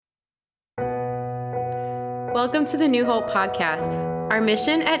Welcome to the New Hope podcast. Our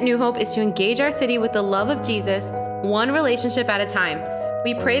mission at New Hope is to engage our city with the love of Jesus, one relationship at a time.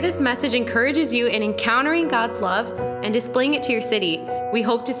 We pray this message encourages you in encountering God's love and displaying it to your city. We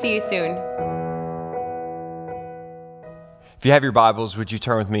hope to see you soon. If you have your Bibles, would you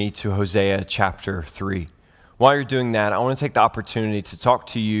turn with me to Hosea chapter 3? While you're doing that, I want to take the opportunity to talk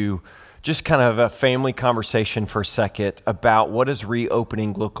to you, just kind of a family conversation for a second about what does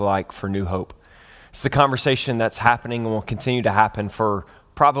reopening look like for New Hope. It's the conversation that's happening and will continue to happen for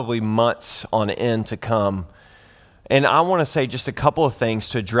probably months on end to come. And I want to say just a couple of things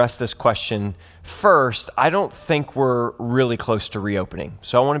to address this question. First, I don't think we're really close to reopening.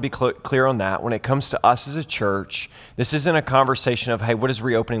 So I want to be clear on that. When it comes to us as a church, this isn't a conversation of, hey, what does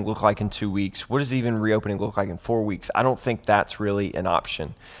reopening look like in 2 weeks? What does even reopening look like in 4 weeks? I don't think that's really an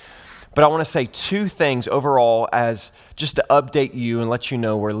option. But I want to say two things overall as just to update you and let you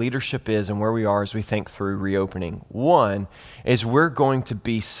know where leadership is and where we are as we think through reopening. One is we're going to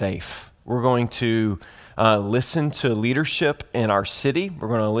be safe. We're going to listen to leadership in our city. We're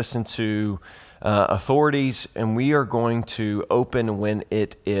going to listen to authorities, and we are going to open when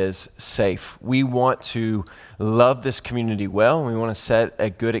it is safe. We want to love this community well, and we want to set a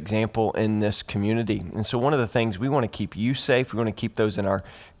good example in this community. And so one of the things, we want to keep you safe. We want to keep those in our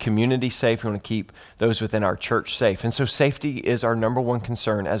community safe. We want to keep those within our church safe. And so safety is our number one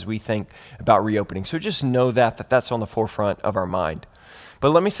concern as we think about reopening. So just know that's on the forefront of our mind.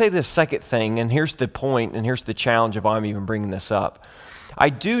 But let me say this second thing, and here's the point, and here's the challenge of why I'm even bringing this up. I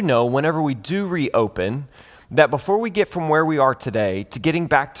do know whenever we do reopen, that before we get from where we are today to getting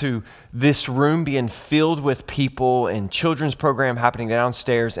back to this room being filled with people and children's program happening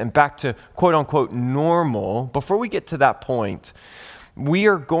downstairs and back to quote unquote normal, before we get to that point, we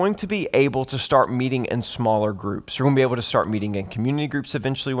are going to be able to start meeting in smaller groups. We're going to be able to start meeting in community groups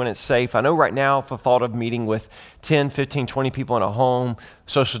eventually when it's safe. I know right now the thought of meeting with 10, 15, 20 people in a home,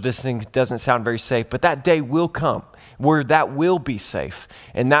 social distancing doesn't sound very safe, but that day will come where that will be safe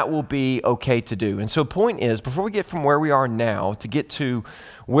and that will be okay to do. And so the point is, before we get from where we are now to get to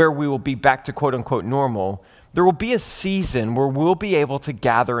where we will be back to quote unquote normal, there will be a season where we'll be able to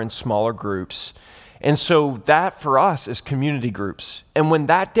gather in smaller groups. And so that for us is community groups. And when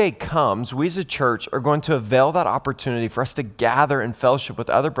that day comes, we as a church are going to avail that opportunity for us to gather and fellowship with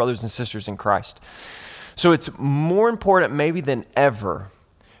other brothers and sisters in Christ. So it's more important maybe than ever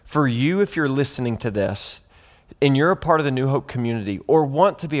for you, if you're listening to this and you're a part of the New Hope community or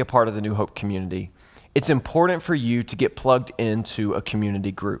want to be a part of the New Hope community, it's important for you to get plugged into a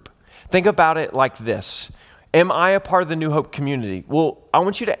community group. Think about it like this. Am I a part of the New Hope community? Well, I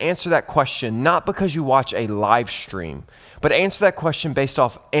want you to answer that question not because you watch a live stream, but answer that question based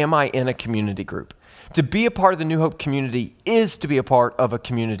off, am I in a community group? To be a part of the New Hope community is to be a part of a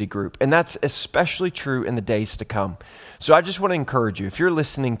community group, and that's especially true in the days to come. So I just want to encourage you, if you're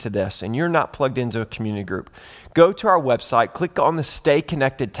listening to this and you're not plugged into a community group, go to our website, click on the Stay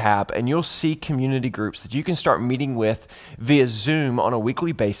Connected tab, and you'll see community groups that you can start meeting with via Zoom on a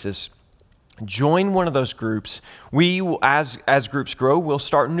weekly basis. Join one of those groups. We will, as groups grow, we'll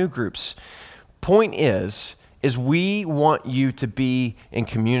start new groups. Point is we want you to be in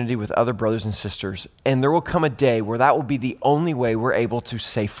community with other brothers and sisters, and there will come a day where that will be the only way we're able to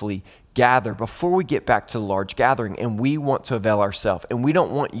safely gather before we get back to the large gathering, and we want to avail ourselves, and we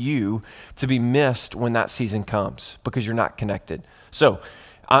don't want you to be missed when that season comes because you're not connected. So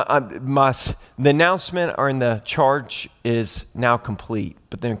the announcement or in the charge is now complete,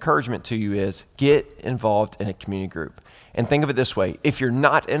 but the encouragement to you is get involved in a community group. And think of it this way, if you're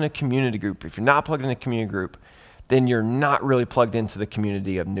not in a community group, if you're not plugged in a community group, then you're not really plugged into the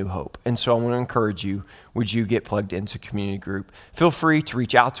community of New Hope. And so I want to encourage you, would you get plugged into a community group? Feel free to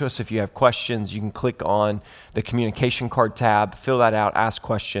reach out to us if you have questions. You can click on the communication card tab, fill that out, ask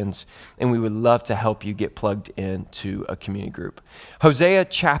questions, and we would love to help you get plugged into a community group. Hosea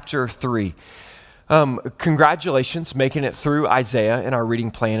chapter 3. Congratulations making it through Isaiah in our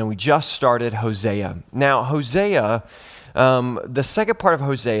reading plan, and we just started Hosea. Now, Hosea, the second part of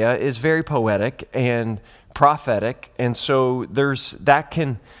Hosea is very poetic and prophetic, and so that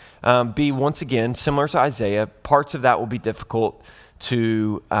can be, once again, similar to Isaiah. Parts of that will be difficult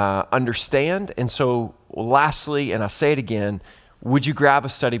to understand, and so lastly, and I say it again, would you grab a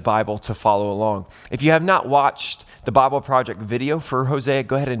study Bible to follow along? If you have not watched the Bible Project video for Hosea,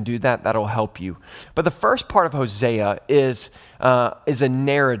 go ahead and do that. That'll help you. But the first part of Hosea is a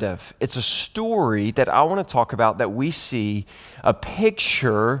narrative. It's a story that I want to talk about, that we see a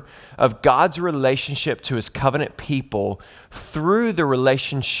picture of God's relationship to his covenant people through the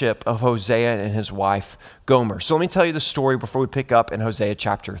relationship of Hosea and his wife, Gomer. So let me tell you the story before we pick up in Hosea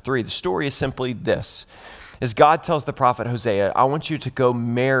chapter 3. The story is simply this. is God tells the prophet Hosea, I want you to go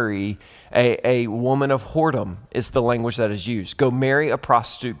marry a woman of whoredom, is the language that is used. Go marry a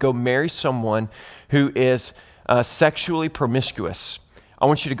prostitute. Go marry someone who is sexually promiscuous. I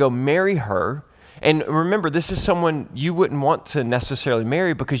want you to go marry her. And remember, this is someone you wouldn't want to necessarily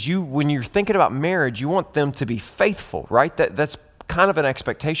marry because when you're thinking about marriage, you want them to be faithful, right? That's kind of an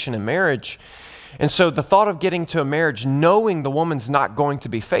expectation in marriage. And so the thought of getting to a marriage knowing the woman's not going to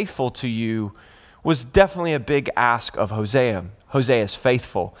be faithful to you was definitely a big ask of Hosea. Hosea is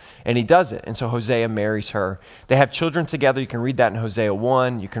faithful, and he does it. And so Hosea marries her. They have children together. You can read that in Hosea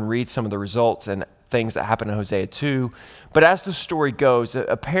 1. You can read some of the results and things that happen in Hosea 2. But as the story goes,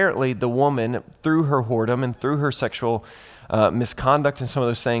 apparently the woman, through her whoredom and through her sexual misconduct and some of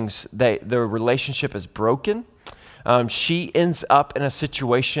those things, their relationship is broken. She ends up in a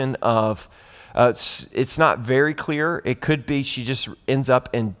situation of, it's not very clear. It could be she just ends up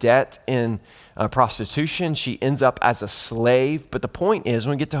in debt in prostitution. She ends up as a slave. But the point is,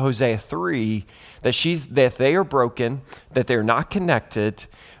 when we get to Hosea 3, that they are broken, that they're not connected.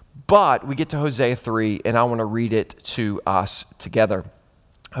 But we get to Hosea 3, and I want to read it to us together.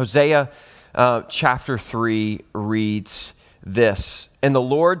 Hosea chapter 3 reads this, "And the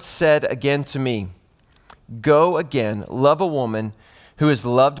Lord said again to me, go again, love a woman who is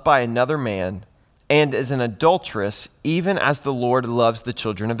loved by another man and is an adulteress, even as the Lord loves the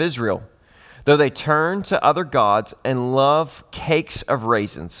children of Israel, though they turn to other gods and love cakes of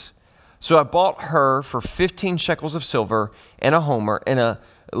raisins. So I bought her for 15 shekels of silver and a homer and a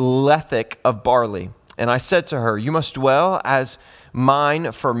lethek of barley. And I said to her, you must dwell as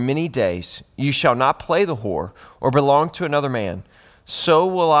mine for many days. You shall not play the whore or belong to another man. So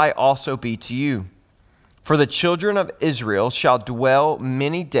will I also be to you. For the children of Israel shall dwell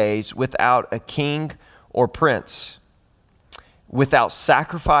many days without a king or prince, without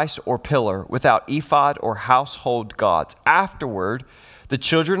sacrifice or pillar, without ephod or household gods. Afterward, the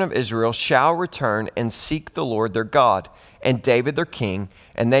children of Israel shall return and seek the Lord their God, and David their king,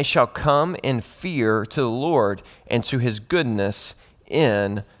 and they shall come in fear to the Lord and to his goodness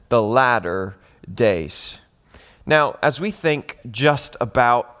in the latter days." Now, as we think just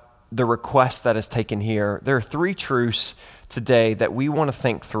about the request that is taken here, there are three truths today that we want to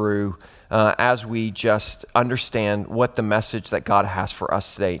think through as we just understand what the message that God has for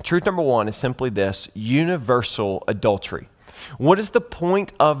us today. Truth number one is simply this: universal adultery. What is the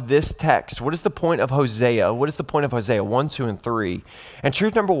point of this text? What is the point of Hosea? What is the point of Hosea 1, 2, and 3? And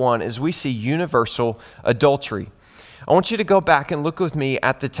truth number one is we see universal adultery. I want you to go back and look with me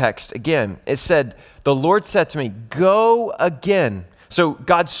at the text again. It said, the Lord said to me, go again. So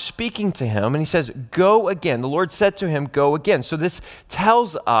God's speaking to him and he says, go again. The Lord said to him, go again. So this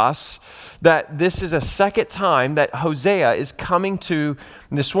tells us that this is a second time that Hosea is coming to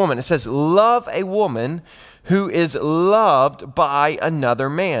this woman. It says, love a woman who is loved by another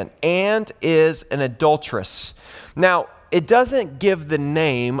man and is an adulteress. Now, it doesn't give the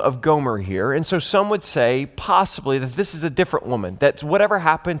name of Gomer here, and so some would say possibly that this is a different woman. That's whatever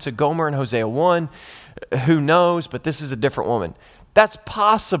happened to Gomer in Hosea 1, who knows, but this is a different woman. That's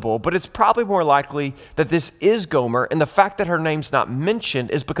possible, but it's probably more likely that this is Gomer, and the fact that her name's not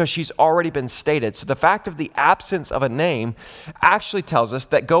mentioned is because she's already been stated. So the fact of the absence of a name actually tells us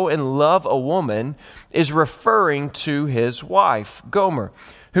that go and love a woman is referring to his wife, Gomer,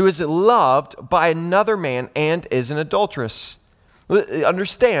 who is loved by another man and is an adulteress.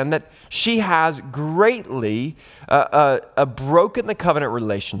 Understand that she has greatly broken the covenant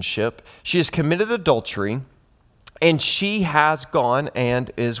relationship. She has committed adultery, and she has gone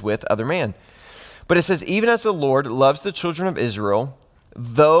and is with other men. But it says, even as the Lord loves the children of Israel,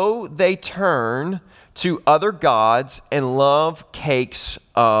 though they turn to other gods and love cakes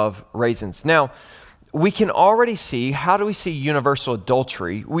of raisins. Now, we can already see, how do we see universal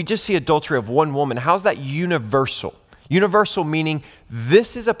adultery? We just see adultery of one woman. How's that universal? Universal meaning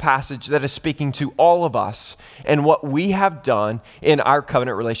this is a passage that is speaking to all of us and what we have done in our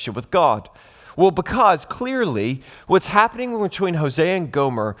covenant relationship with God. Well, because clearly what's happening between Hosea and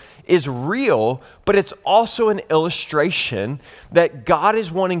Gomer is real, but it's also an illustration that God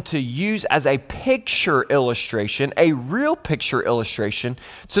is wanting to use as a picture illustration, a real picture illustration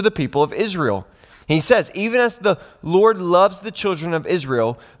to the people of Israel. He says, even as the Lord loves the children of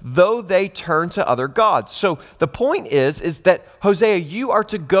Israel, though they turn to other gods. So the point is that Hosea, you are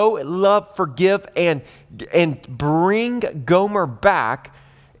to go love, forgive, and bring Gomer back,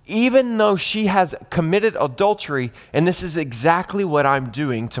 even though she has committed adultery, and this is exactly what I'm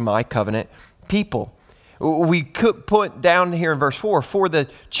doing to my covenant people. We could put down here in verse 4, for the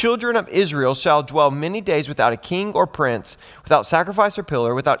children of Israel shall dwell many days without a king or prince, without sacrifice or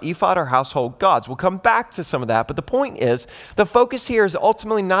pillar, without ephod or household gods. We'll come back to some of that, but the point is, the focus here is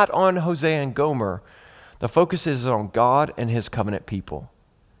ultimately not on Hosea and Gomer. The focus is on God and his covenant people.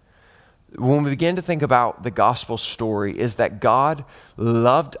 When we begin to think about the gospel story, is that God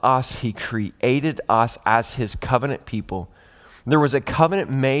loved us, he created us as his covenant people. There was a covenant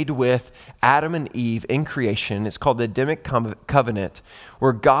made with Adam and Eve in creation. It's called the Edenic covenant,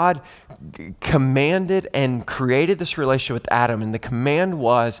 where God commanded and created this relationship with Adam. And the command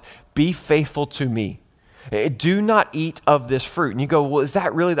was, be faithful to me. Do not eat of this fruit. And you go, well, is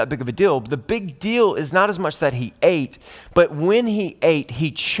that really that big of a deal? The big deal is not as much that he ate, but when he ate, he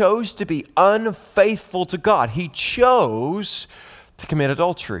chose to be unfaithful to God. He chose to commit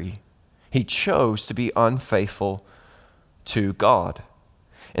adultery. He chose to be unfaithful to God.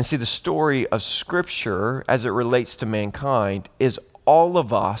 And see, the story of Scripture as it relates to mankind is all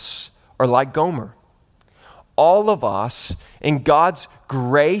of us are like Gomer. All of us, in God's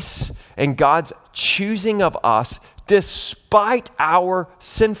grace and God's choosing of us, despite our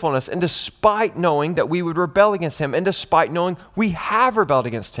sinfulness and despite knowing that we would rebel against him and despite knowing we have rebelled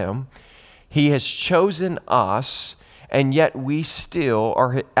against him, he has chosen us, and yet we still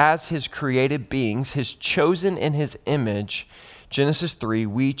are, as his created beings, his chosen in his image. Genesis 3,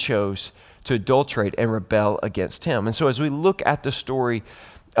 we chose to adulterate and rebel against him. And so as we look at the story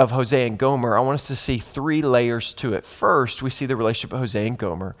of Hosea and Gomer, I want us to see three layers to it. First, we see the relationship of Hosea and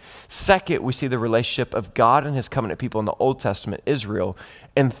Gomer. Second, we see the relationship of God and his covenant people in the Old Testament, Israel.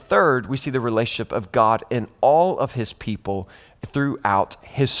 And third, we see the relationship of God in all of his people throughout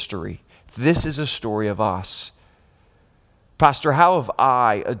history. This is a story of us. Pastor, how have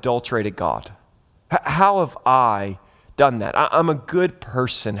I adulterated God? How have I done that? I'm a good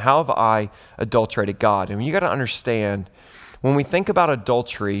person. How have I adulterated God? And you got to understand, when we think about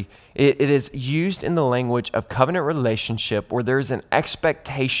adultery, it is used in the language of covenant relationship where there is an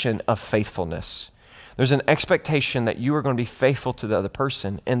expectation of faithfulness. There's an expectation that you are going to be faithful to the other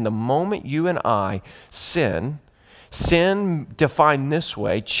person. And the moment you and I sin defined this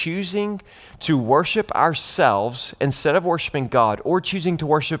way, choosing to worship ourselves instead of worshiping God, or choosing to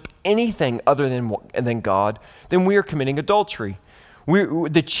worship anything other than God, then we are committing adultery.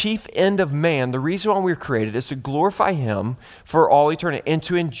 The chief end of man, the reason why we were created, is to glorify him for all eternity and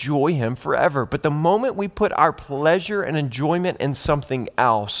to enjoy him forever. But the moment we put our pleasure and enjoyment in something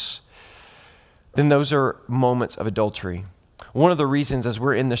else, then those are moments of adultery. One of the reasons, as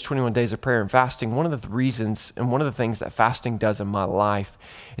we're in this 21 days of prayer and fasting, one of the reasons and one of the things that fasting does in my life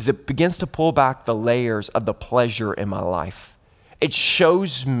is it begins to pull back the layers of the pleasure in my life. It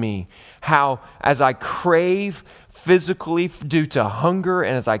shows me how, as I crave physically due to hunger,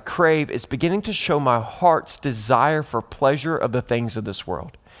 and as I crave, it's beginning to show my heart's desire for pleasure of the things of this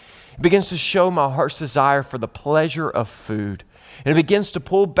world. It begins to show my heart's desire for the pleasure of food. And it begins to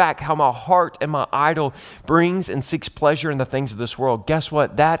pull back how my heart and my idol brings and seeks pleasure in the things of this world. Guess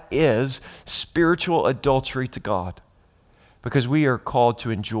what? That is spiritual adultery to God, because we are called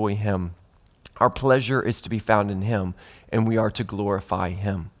to enjoy him. Our pleasure is to be found in him, and we are to glorify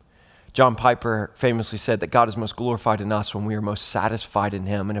him. John Piper famously said that God is most glorified in us when we are most satisfied in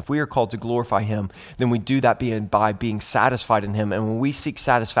him. And if we are called to glorify him, then we do that by being satisfied in him. And when we seek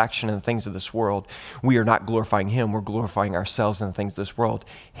satisfaction in the things of this world, we are not glorifying him, we're glorifying ourselves in the things of this world.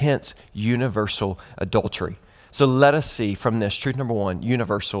 Hence, universal adultery. So let us see from this, truth number one,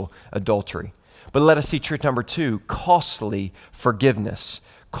 universal adultery. But let us see truth number two, costly forgiveness.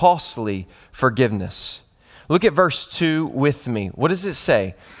 Costly forgiveness. Look at verse 2 with me. What does it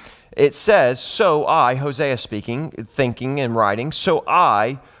say? It says, so I, Hosea speaking, thinking and writing, so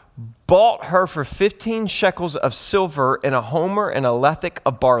I bought her for 15 shekels of silver and a homer and a lethech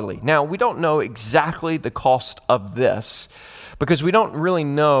of barley. Now, we don't know exactly the cost of this because we don't really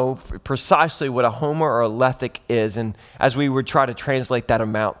know precisely what a homer or a lethech is, and as we would try to translate that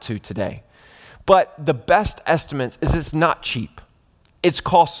amount to today. But the best estimates is it's not cheap. It's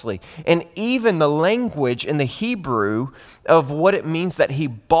costly. And even the language in the Hebrew of what it means that he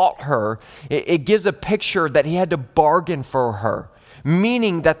bought her, it gives a picture that he had to bargain for her,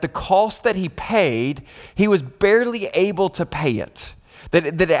 meaning that the cost that he paid, he was barely able to pay it.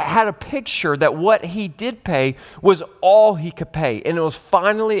 That it had a picture that what he did pay was all he could pay. And it was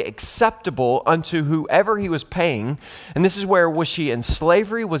finally acceptable unto whoever he was paying. And this is where, was she in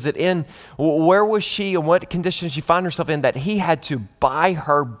slavery? Where was she and what condition did she find herself in that he had to buy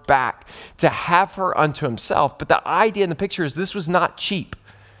her back to have her unto himself? But the idea in the picture is this was not cheap.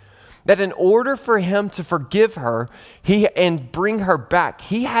 That in order for him to forgive her and bring her back,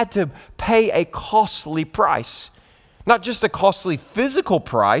 he had to pay a costly price. Not just a costly physical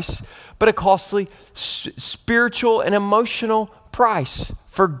price, but a costly spiritual and emotional price.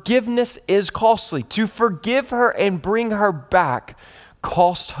 Forgiveness is costly. To forgive her and bring her back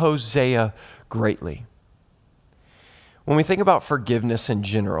cost Hosea greatly. When we think about forgiveness in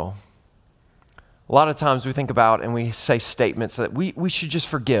general, a lot of times we think about and we say statements that we should just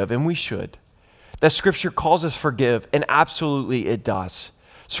forgive, and we should. That Scripture calls us forgive, and absolutely it does.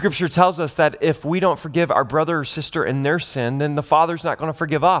 Scripture tells us that if we don't forgive our brother or sister in their sin, then the Father's not going to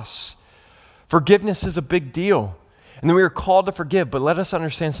forgive us. Forgiveness is a big deal. And then we are called to forgive, but let us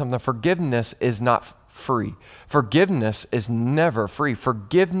understand something. Forgiveness is not free. Forgiveness is never free.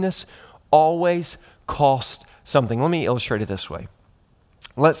 Forgiveness always costs something. Let me illustrate it this way.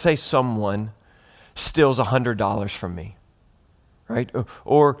 Let's say someone steals $100 from me, right?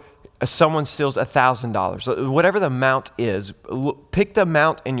 Or someone steals $1,000. Whatever the amount is, pick the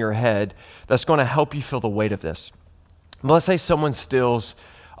amount in your head that's going to help you feel the weight of this. Let's say someone steals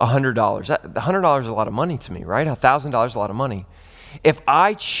 $100. $100 is a lot of money to me, right? $1,000 is a lot of money. If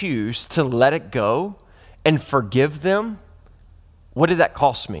I choose to let it go and forgive them, what did that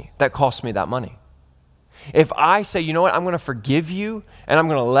cost me? That cost me that money. If I say, you know what, I'm going to forgive you and I'm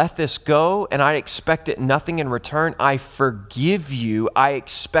going to let this go and I expect nothing in return, I forgive you, I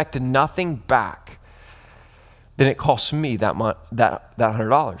expect nothing back, then it costs me that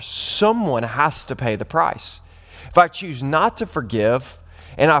 $100. Someone has to pay the price. If I choose not to forgive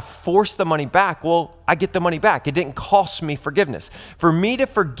and I force the money back, well, I get the money back. It didn't cost me forgiveness. For me to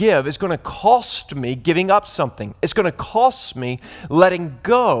forgive is going to cost me giving up something. It's going to cost me letting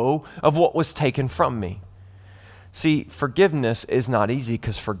go of what was taken from me. See, forgiveness is not easy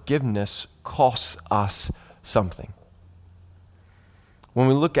because forgiveness costs us something. When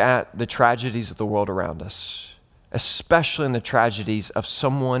we look at the tragedies of the world around us, especially in the tragedies of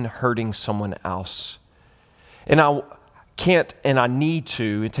someone hurting someone else, and I can't and I need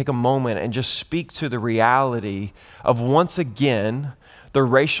to take a moment and just speak to the reality of, once again, the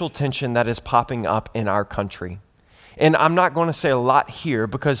racial tension that is popping up in our country. And I'm not going to say a lot here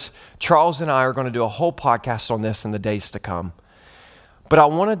because Charles and I are going to do a whole podcast on this in the days to come. But I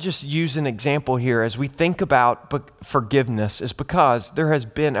want to just use an example here as we think about forgiveness, is because there has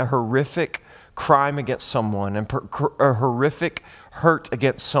been a horrific crime against someone and a horrific hurt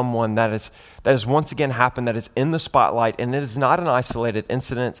against someone that has once again happened, that is in the spotlight. And it is not an isolated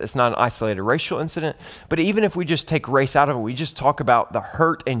incident. It's not an isolated racial incident. But even if we just take race out of it, we just talk about the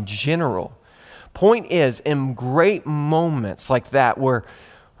hurt in general. Point is, in great moments like that where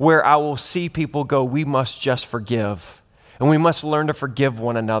I will see people go, we must just forgive and we must learn to forgive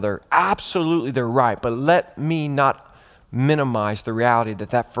one another. Absolutely, they're right. But let me not minimize the reality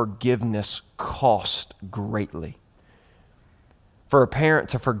that forgiveness costs greatly. For a parent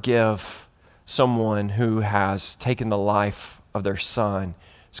to forgive someone who has taken the life of their son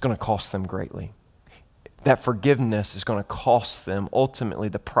is going to cost them greatly. That forgiveness is going to cost them. Ultimately,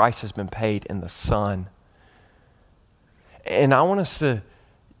 the price has been paid in the Son. And I want us to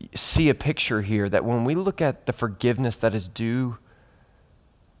see a picture here that when we look at the forgiveness that is due,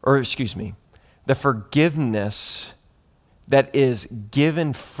 the forgiveness that is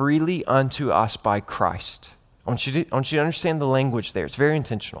given freely unto us by Christ. I want you to understand the language there. It's very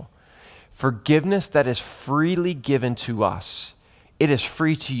intentional. Forgiveness that is freely given to us. It is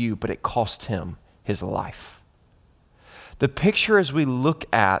free to you, but it cost him his life. The picture as we look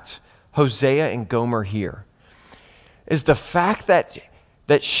at Hosea and Gomer here is the fact that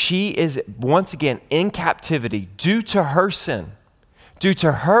she is once again in captivity due to her sin, due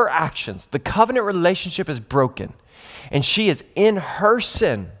to her actions. The covenant relationship is broken and she is in her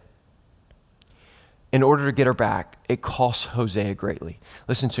sin. In order to get her back, it costs Hosea greatly.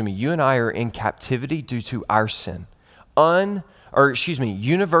 Listen to me, you and I are in captivity due to our sin.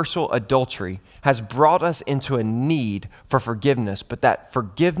 Universal adultery has brought us into a need for forgiveness, but that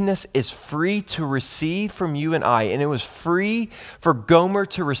forgiveness is free to receive from you and I, and it was free for Gomer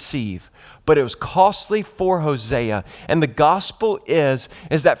to receive, but it was costly for Hosea. And the gospel is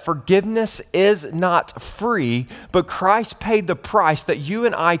that forgiveness is not free, but Christ paid the price that you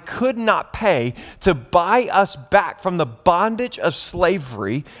and I could not pay to buy us back from the bondage of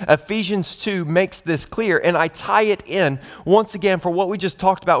slavery. Ephesians 2 makes this clear, and I tie it in once again for what we just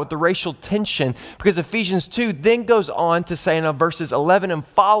talked about with the racial tension, because Ephesians 2 then goes on to say in verses 11 and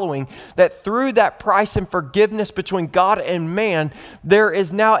following that through that price and forgiveness between God and man, there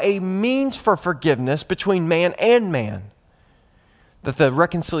is now a means for forgiveness between man and man. That the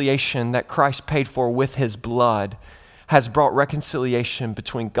reconciliation that Christ paid for with his blood has brought reconciliation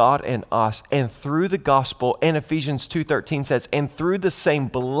between God and us, and through the gospel, and Ephesians 2:13 says, and through the same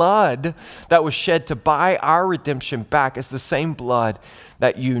blood that was shed to buy our redemption back is the same blood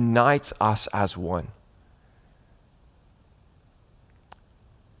that unites us as one.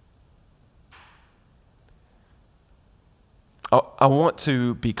 I want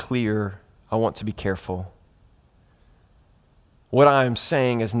to be clear. I want to be careful. What I am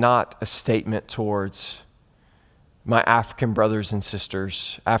saying is not a statement towards my African brothers and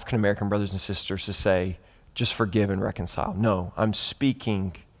sisters, African American brothers and sisters, to say, just forgive and reconcile. No, I'm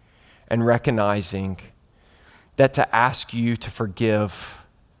speaking and recognizing that to ask you to forgive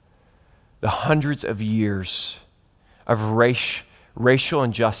the hundreds of years of racial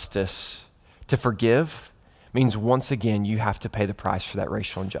injustice, to forgive means once again you have to pay the price for that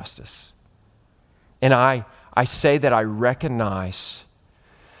racial injustice. And I say that I recognize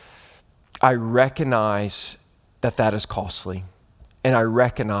that is costly. And I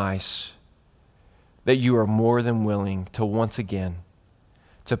recognize that you are more than willing to once again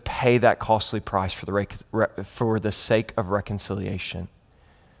to pay that costly price for the sake of reconciliation.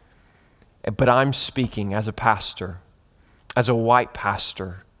 But I'm speaking as a pastor, as a white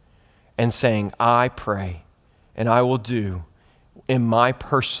pastor, and saying, I pray and I will do in my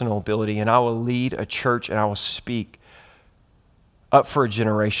personal ability, and I will lead a church and I will speak up for a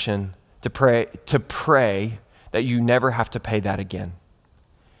generation to pray that you never have to pay that again.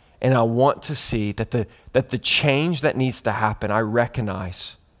 And I want to see that the change that needs to happen, I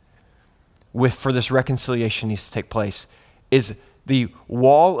recognize for this reconciliation needs to take place, is the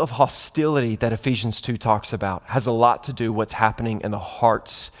wall of hostility that Ephesians 2 talks about has a lot to do with what's happening in the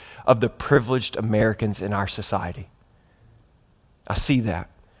hearts of the privileged Americans in our society. I see that.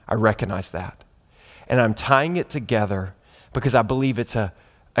 I recognize that. And I'm tying it together because I believe it's a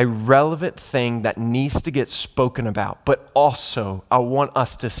relevant thing that needs to get spoken about. But also, I want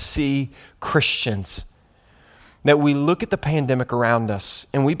us to see Christians, that we look at the pandemic around us,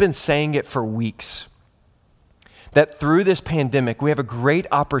 and we've been saying it for weeks, that through this pandemic, we have a great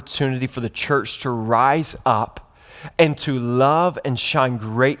opportunity for the church to rise up and to love and shine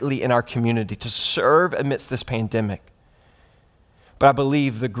greatly in our community, to serve amidst this pandemic. But I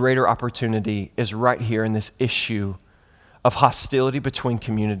believe the greater opportunity is right here in this issue of hostility between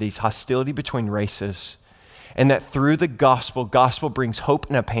communities, hostility between races, and that through the gospel brings hope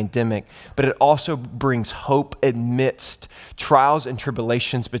in a pandemic, but it also brings hope amidst trials and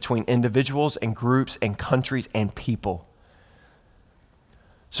tribulations between individuals and groups and countries and people.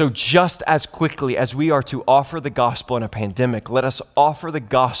 So just as quickly as we are to offer the gospel in a pandemic, let us offer the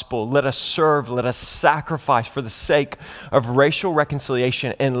gospel, let us serve, let us sacrifice for the sake of racial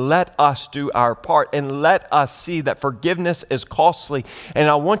reconciliation, and let us do our part, and let us see that forgiveness is costly. And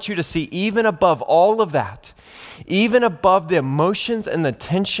I want you to see, even above all of that, even above the emotions and the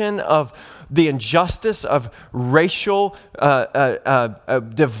tension of the injustice of racial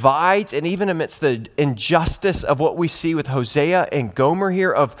divides, and even amidst the injustice of what we see with Hosea and Gomer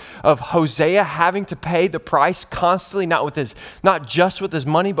here, of Hosea having to pay the price constantly, not just with his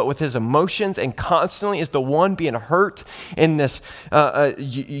money, but with his emotions, and constantly is the one being hurt in this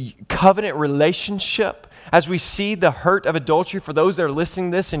covenant relationship. As we see the hurt of adultery, for those that are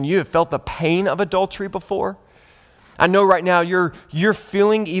listening to this and you have felt the pain of adultery before, I know right now you're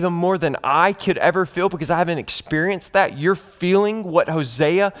feeling even more than I could ever feel, because I haven't experienced that. You're feeling what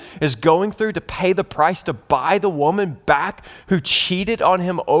Hosea is going through to pay the price to buy the woman back who cheated on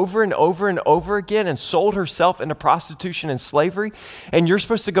him over and over and over again and sold herself into prostitution and slavery. And you're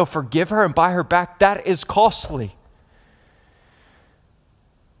supposed to go forgive her and buy her back. That is costly.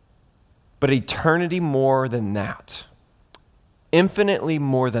 But eternity more than that, infinitely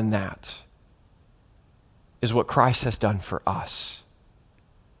more than that, is what Christ has done for us.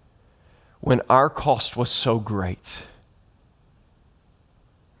 When our cost was so great,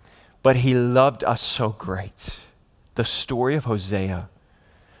 but he loved us so great. The story of Hosea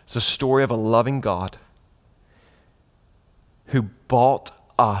is the story of a loving God who bought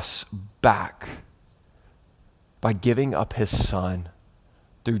us back by giving up his son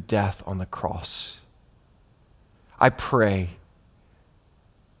through death on the cross. I pray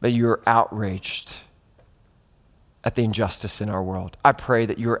that you're outraged at the injustice in our world. I pray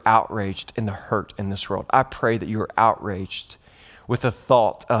that you're outraged in the hurt in this world. I pray that you're outraged with the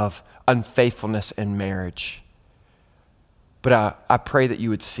thought of unfaithfulness in marriage. But I pray that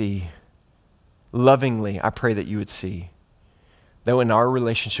you would see, lovingly, I pray that you would see that in our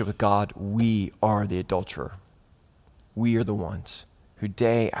relationship with God, we are the adulterer. We are the ones who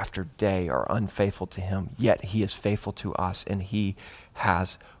day after day are unfaithful to him, yet he is faithful to us, and he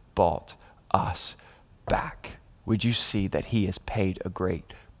has bought us back. would you see that he has paid a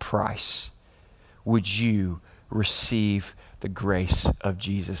great price? Would you receive the grace of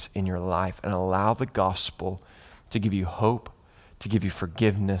Jesus in your life and allow the gospel to give you hope, to give you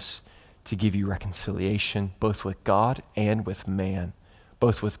forgiveness, to give you reconciliation, both with God and with man,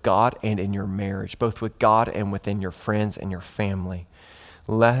 both with God and in your marriage, both with God and within your friends and your family?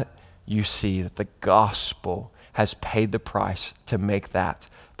 Let you see that the gospel has paid the price to make that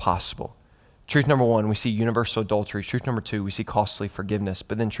possible. Truth number one, we see universal adultery. Truth number two, we see costly forgiveness.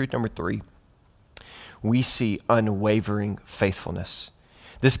 But then truth number three, we see unwavering faithfulness.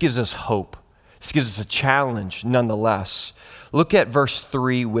 This gives us hope. This gives us a challenge nonetheless. Look at verse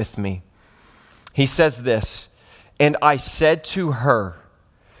 3 with me. He says this, "And I said to her,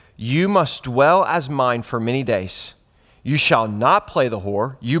 you must dwell as mine for many days. You shall not play the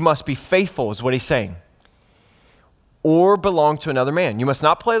whore. You must be faithful," is what he's saying, "or belong to another man." You must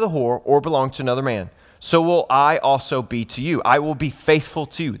not play the whore or belong to another man. "So will I also be to you. I will be faithful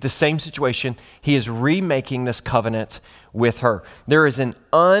to you." The same situation. He is remaking this covenant with her. There is an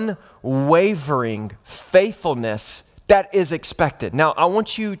unwavering faithfulness that is expected. Now, I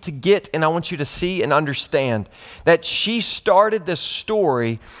want you to get and I want you to see and understand that she started this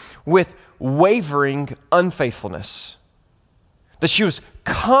story with wavering unfaithfulness. That she was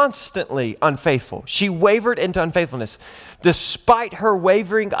constantly unfaithful. She wavered into unfaithfulness. Despite her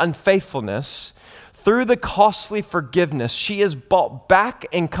wavering unfaithfulness, through the costly forgiveness, she is brought back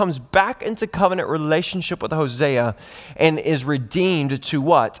and comes back into covenant relationship with Hosea and is redeemed to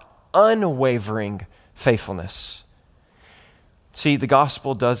what? Unwavering faithfulness. See, the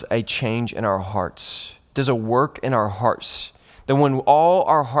gospel does a change in our hearts, does a work in our hearts. That when all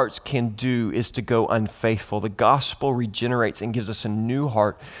our hearts can do is to go unfaithful, the gospel regenerates and gives us a new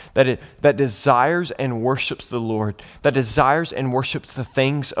heart that desires and worships the Lord, that desires and worships the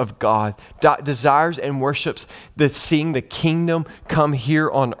things of God, desires and worships seeing the kingdom come here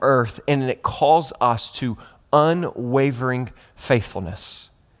on earth, and it calls us to unwavering faithfulness.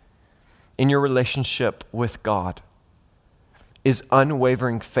 In your relationship with God, is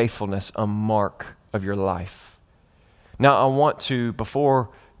unwavering faithfulness a mark of your life? Now, I want to, before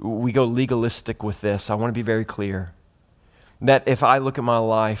we go legalistic with this, I want to be very clear that if I look at my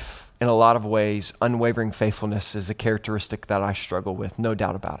life, in a lot of ways, unwavering faithfulness is a characteristic that I struggle with, no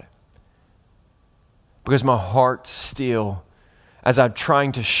doubt about it. Because my heart still, as I'm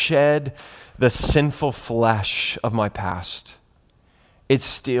trying to shed the sinful flesh of my past, it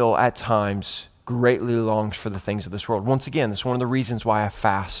still at times greatly longs for the things of this world. Once again, that's one of the reasons why I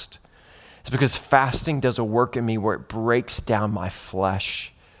fast. It's because fasting does a work in me where it breaks down my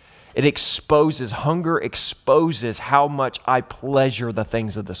flesh. It exposes, hunger exposes how much I pleasure the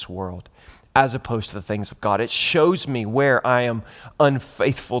things of this world as opposed to the things of God. It shows me where I am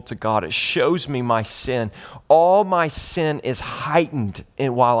unfaithful to God. It shows me my sin. All my sin is heightened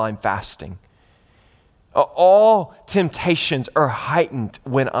while I'm fasting. All temptations are heightened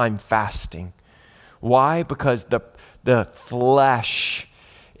when I'm fasting. Why? Because the flesh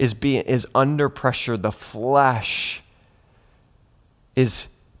is under pressure. The flesh is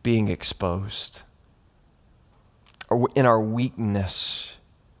being exposed. In our weakness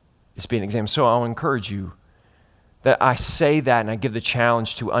is being examined. So I'll encourage you that I say that and I give the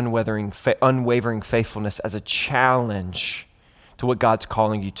challenge to unwavering faithfulness as a challenge to what God's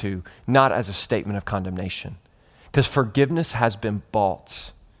calling you to, not as a statement of condemnation. Because forgiveness has been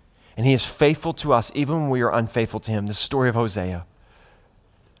bought. And he is faithful to us even when we are unfaithful to him. The story of Hosea.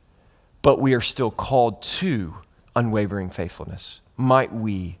 But we are still called to unwavering faithfulness. Might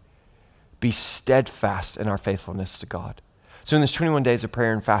we be steadfast in our faithfulness to God? So in this 21 days of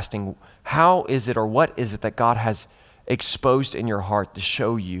prayer and fasting, how is it or what is it that God has exposed in your heart to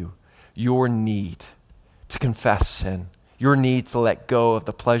show you your need to confess sin, your need to let go of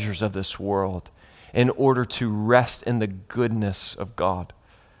the pleasures of this world in order to rest in the goodness of God?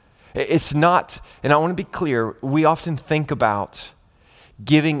 It's not, and I want to be clear, we often think about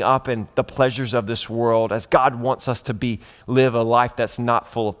giving up and the pleasures of this world as God wants us to live a life that's not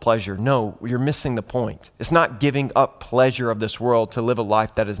full of pleasure. No, you're missing the point. It's not giving up pleasure of this world to live a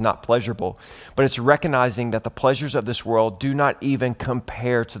life that is not pleasurable, but it's recognizing that the pleasures of this world do not even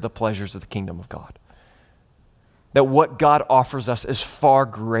compare to the pleasures of the kingdom of God. That what God offers us is far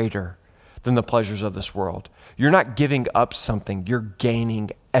greater than the pleasures of this world. You're not giving up something, you're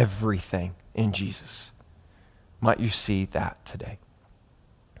gaining everything in Jesus. Might you see that today?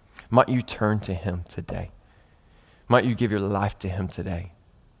 Might you turn to him today? Might you give your life to him today?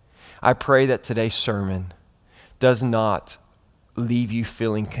 I pray that today's sermon does not leave you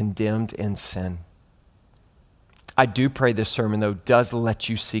feeling condemned in sin. I do pray this sermon, though, does let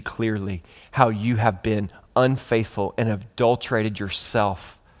you see clearly how you have been unfaithful and adulterated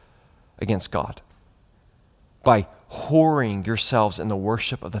yourself against God by whoring yourselves in the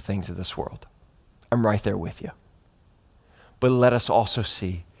worship of the things of this world. I'm right there with you. But let us also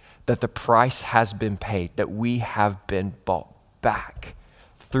see that the price has been paid, that we have been bought back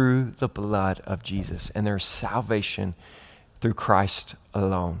through the blood of Jesus, and there's salvation through Christ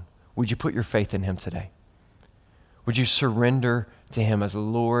alone. Would you put your faith in him today? Would you surrender to him as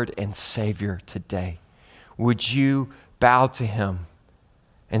Lord and Savior today? Would you bow to him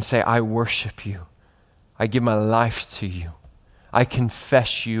and say, I worship you. I give my life to you. I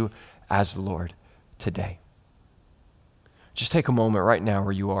confess you as Lord today. Just take a moment right now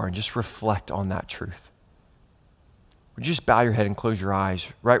where you are and just reflect on that truth. Would you just bow your head and close your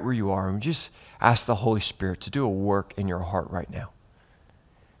eyes right where you are and just ask the Holy Spirit to do a work in your heart right now?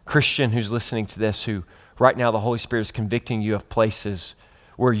 Christian who's listening to this, who right now the Holy Spirit is convicting you of places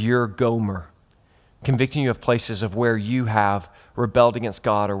where you're Gomer, convicting you of places of where you have rebelled against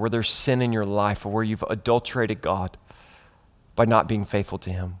God, or where there's sin in your life, or where you've adulterated God by not being faithful to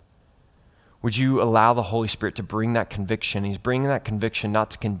him. Would you allow the Holy Spirit to bring that conviction? He's bringing that conviction not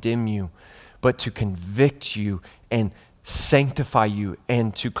to condemn you, but to convict you and sanctify you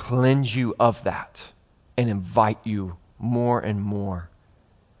and to cleanse you of that and invite you more and more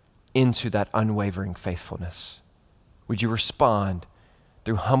into that unwavering faithfulness. Would you respond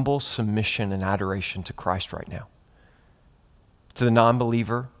through humble submission and adoration to Christ right now? To the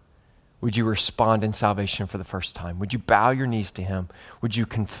non-believer, would you respond in salvation for the first time? Would you bow your knees to him? Would you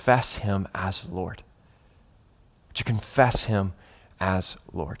confess him as Lord? Would you confess him as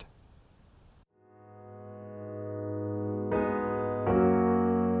Lord?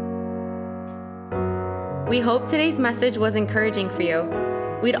 We hope today's message was encouraging for you.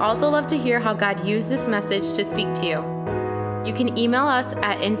 We'd also love to hear how God used this message to speak to you. You can email us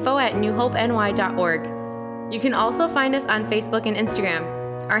at info@newhopeny.org. You can also find us on Facebook and Instagram.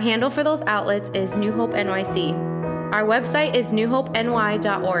 Our handle for those outlets is New Hope NYC. Our website is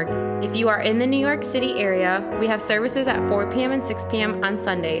newhopeny.org. If you are in the New York City area, we have services at 4 p.m. and 6 p.m. on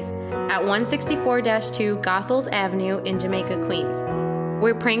Sundays at 164-2 Goethals Avenue in Jamaica, Queens.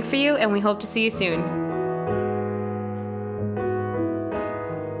 We're praying for you, and we hope to see you soon.